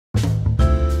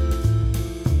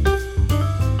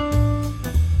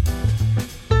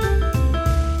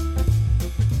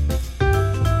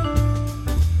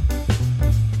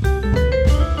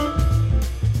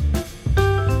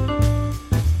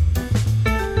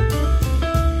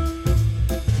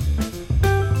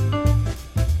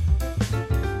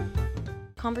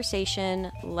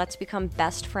conversation. Let's become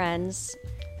best friends.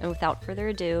 And without further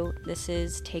ado, this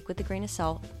is Take with a Grain of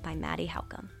Salt by Maddie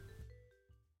Halcomb.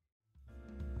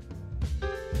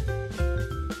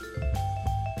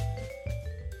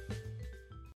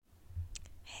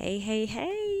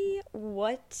 Hey,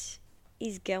 what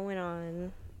is going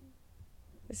on?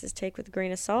 This is Take with a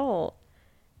Grain of Salt,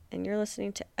 and you're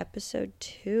listening to episode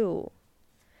 2.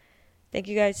 Thank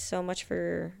you guys so much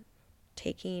for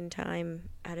taking time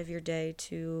out of your day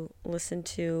to listen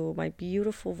to my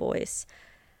beautiful voice.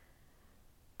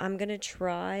 I'm going to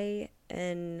try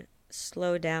and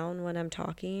slow down when I'm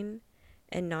talking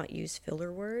and not use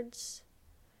filler words.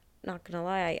 Not going to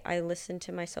lie, I listened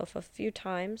to myself a few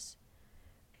times,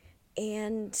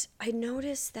 and I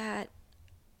noticed that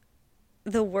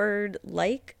the word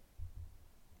like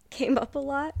came up a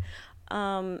lot.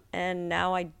 And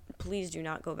now please do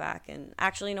not go back and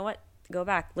actually, you know what? Go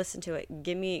back, listen to it.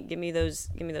 Give me those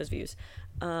views.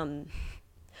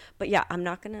 But yeah, I'm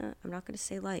not gonna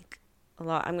say like a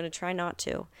lot. I'm gonna try not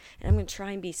to, and I'm gonna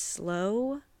try and be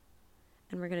slow,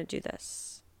 and we're gonna do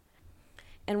this.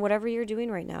 And whatever you're doing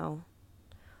right now,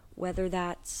 whether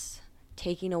that's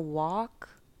taking a walk,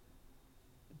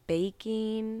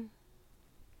 baking,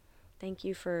 thank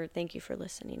you for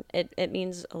listening. It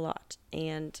means a lot,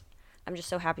 and I'm just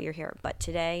so happy you're here. But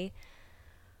today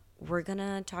we're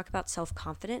gonna talk about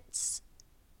self-confidence.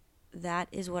 That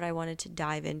is what I wanted to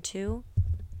dive into.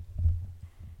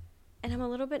 And I'm a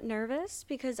little bit nervous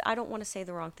because I don't want to say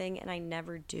the wrong thing, and I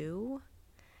never do.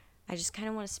 I just kind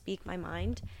of want to speak my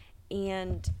mind.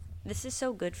 And this is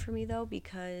so good for me, though,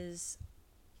 because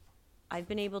I've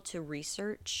been able to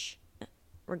research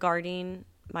regarding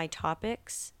my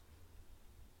topics,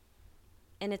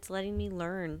 and it's letting me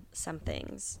learn some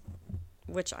things,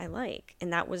 which I like.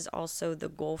 And that was also the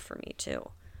goal for me, too,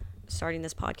 starting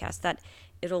this podcast, that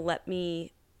it'll let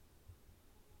me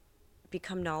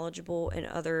become knowledgeable in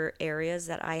other areas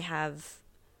that I have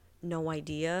no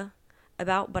idea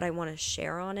about, but I want to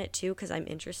share on it too because I'm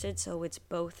interested. So it's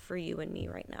both for you and me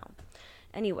right now.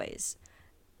 Anyways,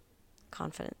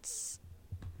 confidence.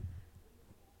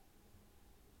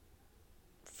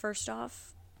 First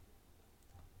off,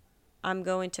 I'm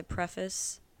going to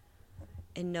preface,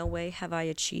 in no way have I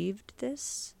achieved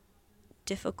this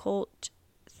difficult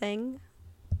thing.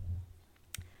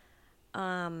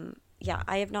 Yeah,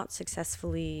 I have not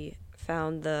successfully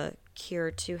found the cure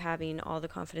to having all the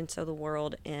confidence of the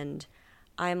world, and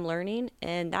I'm learning,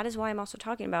 and that is why I'm also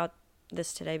talking about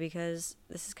this today, because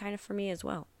this is kind of for me as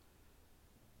well.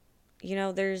 You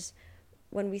know,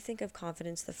 when we think of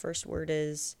confidence, the first word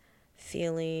is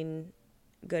feeling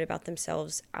good about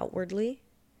themselves outwardly.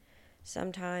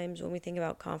 Sometimes when we think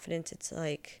about confidence, it's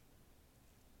like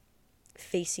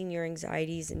facing your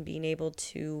anxieties and being able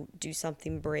to do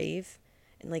something brave,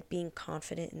 and like being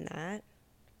confident in that.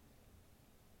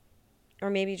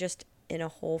 Or maybe just in a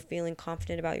whole, feeling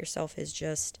confident about yourself is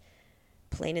just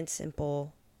plain and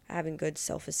simple having good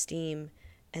self-esteem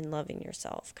and loving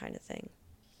yourself kind of thing.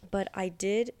 But I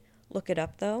did look it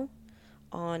up though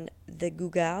on the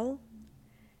Google,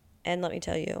 and let me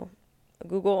tell you,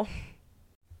 Google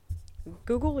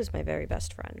is my very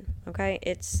best friend, okay?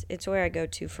 It's where I go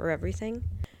to for everything.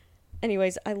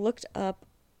 Anyways, I looked up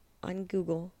on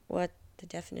Google what the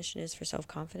definition is for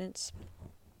self-confidence,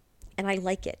 and I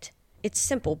like it. It's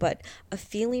simple, but a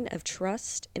feeling of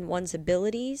trust in one's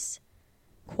abilities,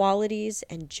 qualities,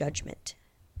 and judgment.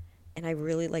 And I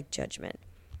really like judgment.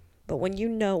 But when you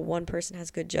know one person has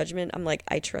good judgment, I'm like,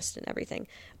 I trust in everything.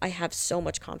 I have so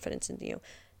much confidence in you.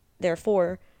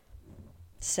 Therefore,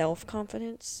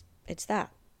 self-confidence, it's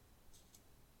that.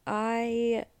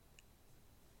 I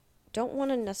don't want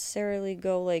to necessarily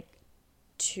go like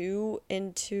too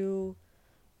into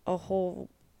a whole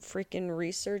freaking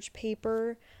research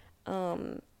paper,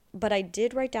 but I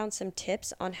did write down some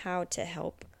tips on how to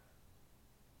help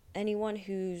anyone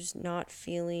who's not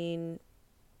feeling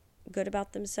good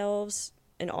about themselves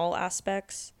in all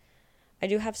aspects. I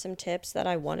do have some tips that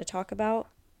I want to talk about.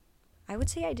 I would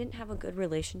say I didn't have a good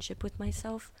relationship with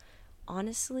myself,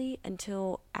 honestly,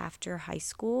 until after high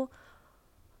school,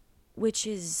 which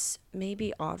is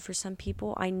maybe odd for some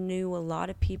people. I knew a lot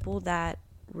of people that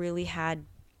really had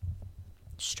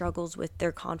struggles with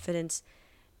their confidence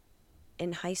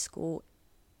in high school,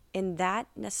 and that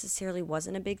necessarily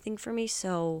wasn't a big thing for me.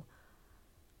 So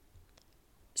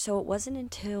it wasn't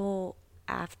until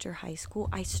after high school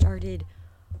I started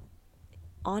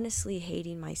honestly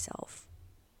hating myself.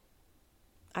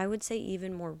 I would say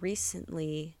even more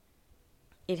recently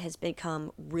it has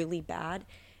become really bad,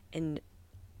 and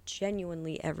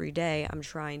genuinely every day I'm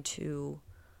trying to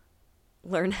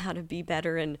learn how to be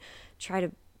better and try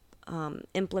to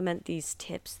implement these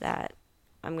tips that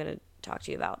I'm going to talk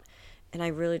to you about. And I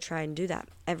really try and do that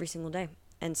every single day.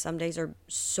 And some days are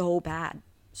so bad.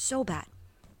 So bad.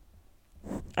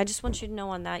 I just want you to know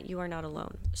on that you are not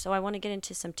alone. So I want to get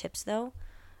into some tips though.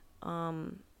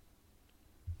 On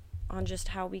just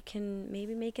how we can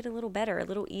maybe make it a little better, a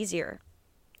little easier.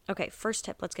 Okay, first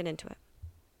tip, let's get into it.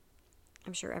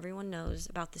 I'm sure everyone knows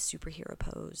about the superhero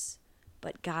pose.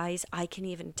 But guys, I can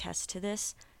even attest to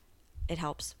this. It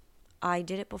helps. I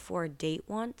did it before a date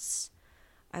once.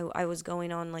 I was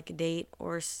going on like a date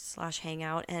or /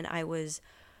 hangout, and I was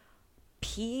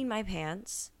peeing my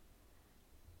pants,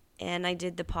 and I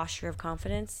did the posture of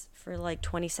confidence for like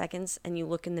 20 seconds, and you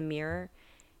look in the mirror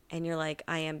and you're like,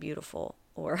 I am beautiful,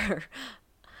 or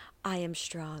I am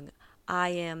strong, I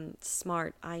am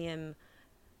smart, I am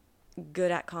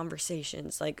good at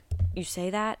conversations. Like, you say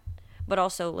that, but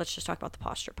also let's just talk about the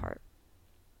posture part.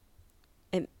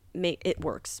 It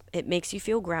works. It makes you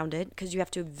feel grounded because you have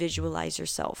to visualize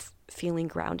yourself feeling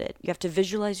grounded. You have to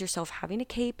visualize yourself having a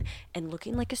cape and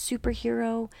looking like a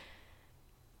superhero.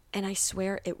 And I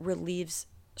swear it relieves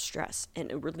stress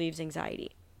and it relieves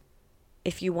anxiety.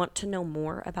 If you want to know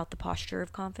more about the posture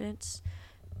of confidence,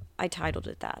 I titled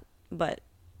it that, but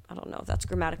I don't know if that's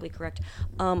grammatically correct.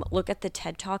 Look at the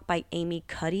TED Talk by Amy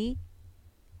Cuddy.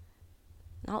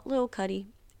 Not Lil Cuddy.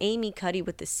 Amy Cuddy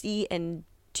with the C and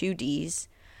 2 D's.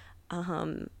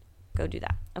 Go do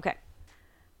that. Okay.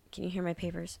 Can you hear my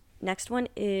papers? Next one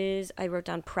is, I wrote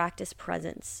down practice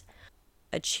presence.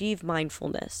 Achieve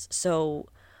mindfulness. So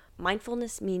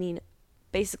mindfulness meaning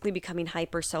basically becoming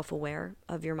hyper self-aware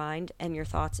of your mind and your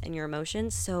thoughts and your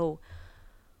emotions. So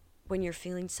when you're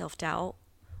feeling self-doubt,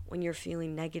 when you're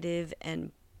feeling negative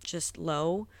and just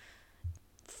low,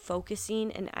 focusing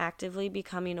and actively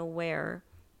becoming aware,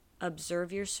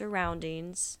 observe your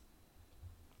surroundings,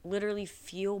 literally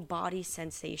feel body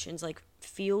sensations, like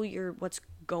feel what's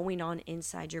going on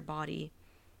inside your body.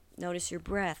 Notice your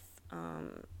breath,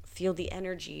 feel the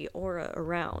energy, aura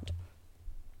around.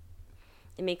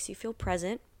 It makes you feel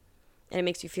present and it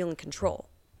makes you feel in control.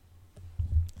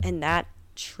 And that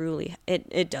truly,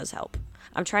 it does help.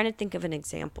 I'm trying to think of an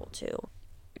example too.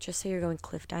 Just say you're going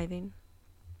cliff diving.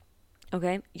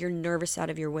 Okay? You're nervous out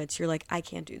of your wits. You're like, I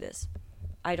can't do this.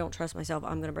 I don't trust myself.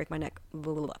 I'm going to break my neck.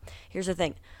 Blah, blah, blah. Here's the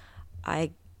thing.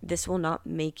 This will not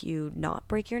make you not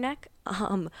break your neck.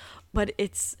 But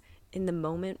it's in the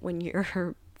moment when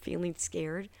you're feeling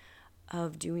scared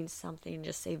of doing something,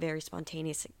 just say very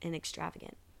spontaneous and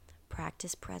extravagant.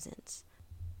 Practice presence.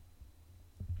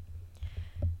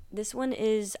 This one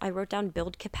is, I wrote down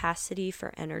build capacity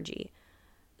for energy.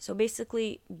 So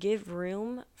basically give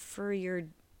room for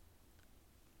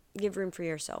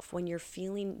yourself when you're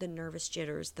feeling the nervous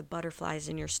jitters, the butterflies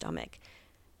in your stomach.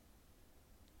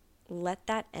 Let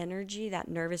that energy, that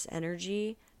nervous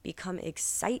energy, become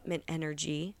excitement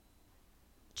energy,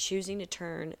 choosing to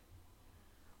turn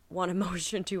one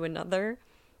emotion to another.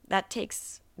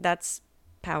 That's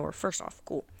power. First off,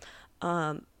 cool.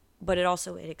 But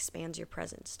it expands your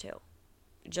presence too.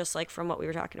 Just like from what we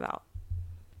were talking about.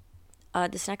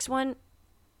 This next one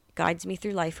guides me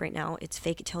through life right now. It's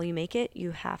fake it till you make it.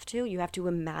 You have to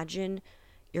imagine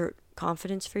your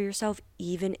confidence for yourself,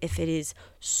 even if it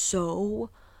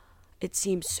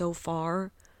seems so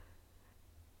far.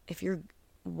 If you're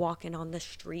walking on the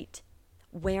street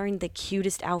wearing the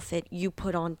cutest outfit you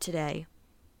put on today,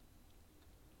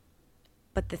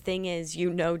 but the thing is,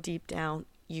 deep down,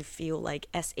 you feel like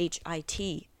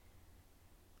SHIT.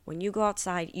 When you go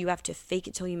outside, you have to fake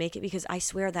it till you make it, because I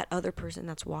swear that other person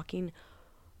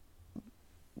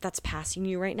that's passing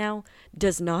you right now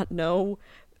does not know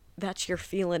that you're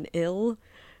feeling ill.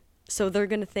 So they're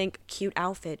going to think, cute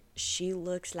outfit. She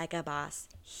looks like a boss.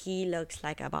 He looks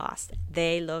like a boss.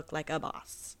 They look like a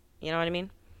boss. You know what I mean?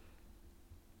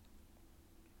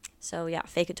 So yeah,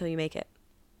 fake it till you make it.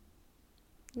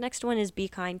 Next one is be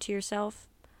kind to yourself.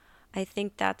 I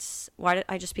think that's why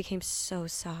I just became so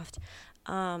soft.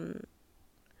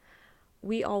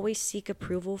 We always seek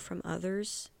approval from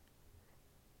others,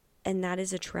 and that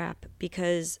is a trap,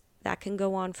 because that can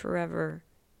go on forever,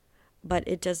 but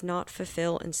it does not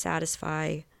fulfill and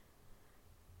satisfy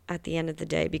at the end of the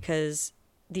day, because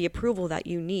the approval that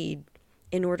you need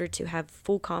in order to have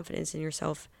full confidence in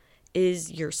yourself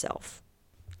is yourself.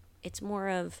 It's more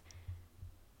of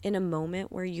in a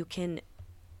moment where you can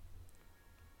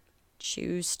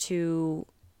choose to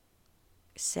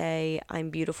say, I'm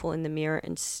beautiful in the mirror,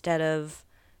 instead of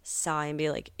sigh and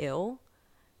be like, ew.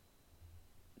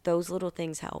 Those little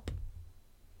things help.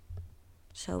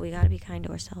 So we gotta be kind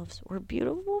to ourselves. We're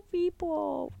beautiful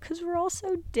people because we're all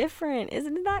so different.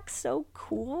 Isn't that so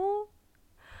cool?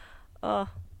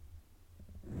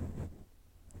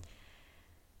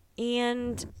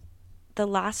 And the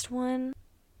last one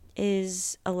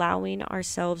is allowing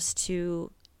ourselves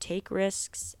to take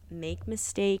risks, make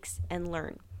mistakes, and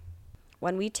learn.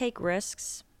 When we take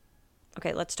risks,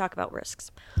 okay, let's talk about risks.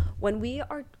 When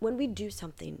we do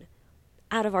something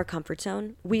out of our comfort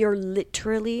zone, we are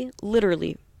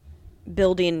literally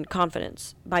building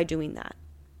confidence by doing that.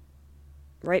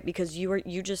 Right? Because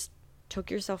you just took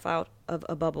yourself out of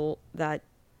a bubble that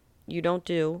you don't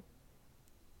do.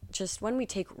 Just when we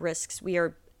take risks, we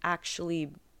are actually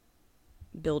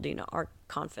building our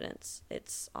confidence.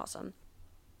 It's awesome.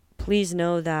 Please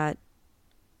know that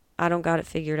I don't got it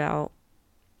figured out.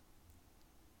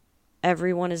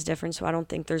 Everyone is different, so I don't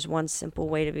think there's one simple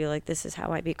way to be like, this is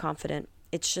how I be confident.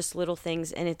 It's just little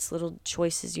things, and it's little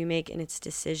choices you make, and it's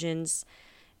decisions,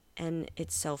 and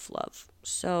it's self-love.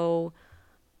 So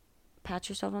pat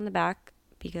yourself on the back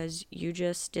because you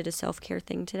just did a self-care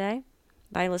thing today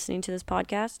by listening to this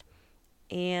podcast.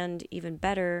 And even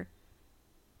better,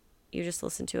 you just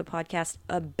listened to a podcast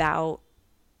about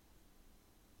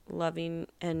loving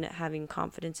and having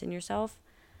confidence in yourself.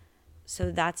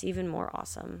 So that's even more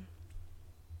awesome.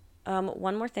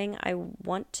 One more thing, I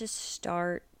want to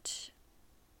start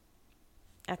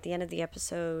at the end of the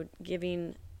episode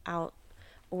giving out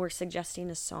or suggesting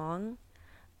a song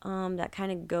that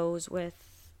kind of goes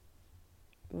with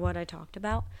what I talked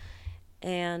about.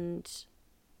 And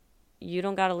you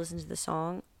don't got to listen to the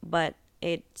song, but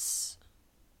it's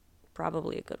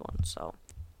probably a good one. So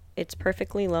it's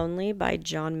Perfectly Lonely by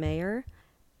John Mayer.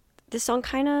 This song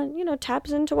kind of,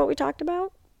 taps into what we talked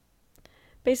about.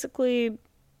 Basically,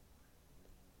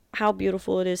 how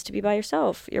beautiful it is to be by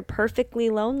yourself. You're perfectly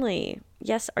lonely.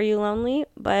 Yes, are you lonely?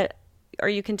 But are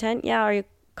you content? Yeah. Are you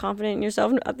confident in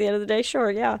yourself at the end of the day? Sure,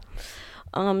 yeah.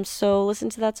 So listen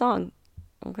to that song.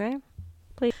 Okay?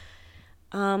 Please.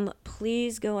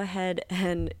 Please go ahead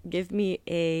and give me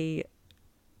a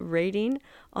rating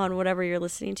on whatever you're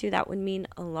listening to. That would mean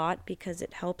a lot because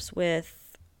it helps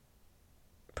with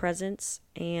presence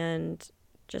and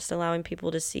just allowing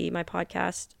people to see my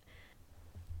podcast.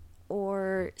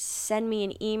 Or send me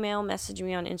an email, message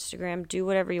me on Instagram, do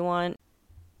whatever you want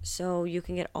so you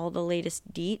can get all the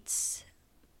latest deets.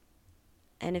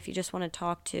 And if you just want to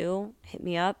talk too, hit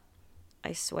me up.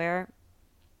 I swear,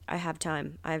 I have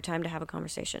time. I have time to have a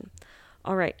conversation.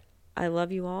 All right. I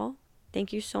love you all.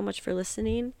 Thank you so much for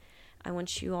listening. I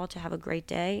want you all to have a great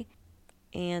day.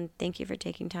 And thank you for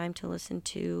taking time to listen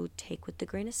to Take with the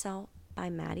Grain of Salt by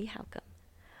Maddie Halcomb.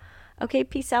 Okay,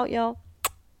 peace out, y'all.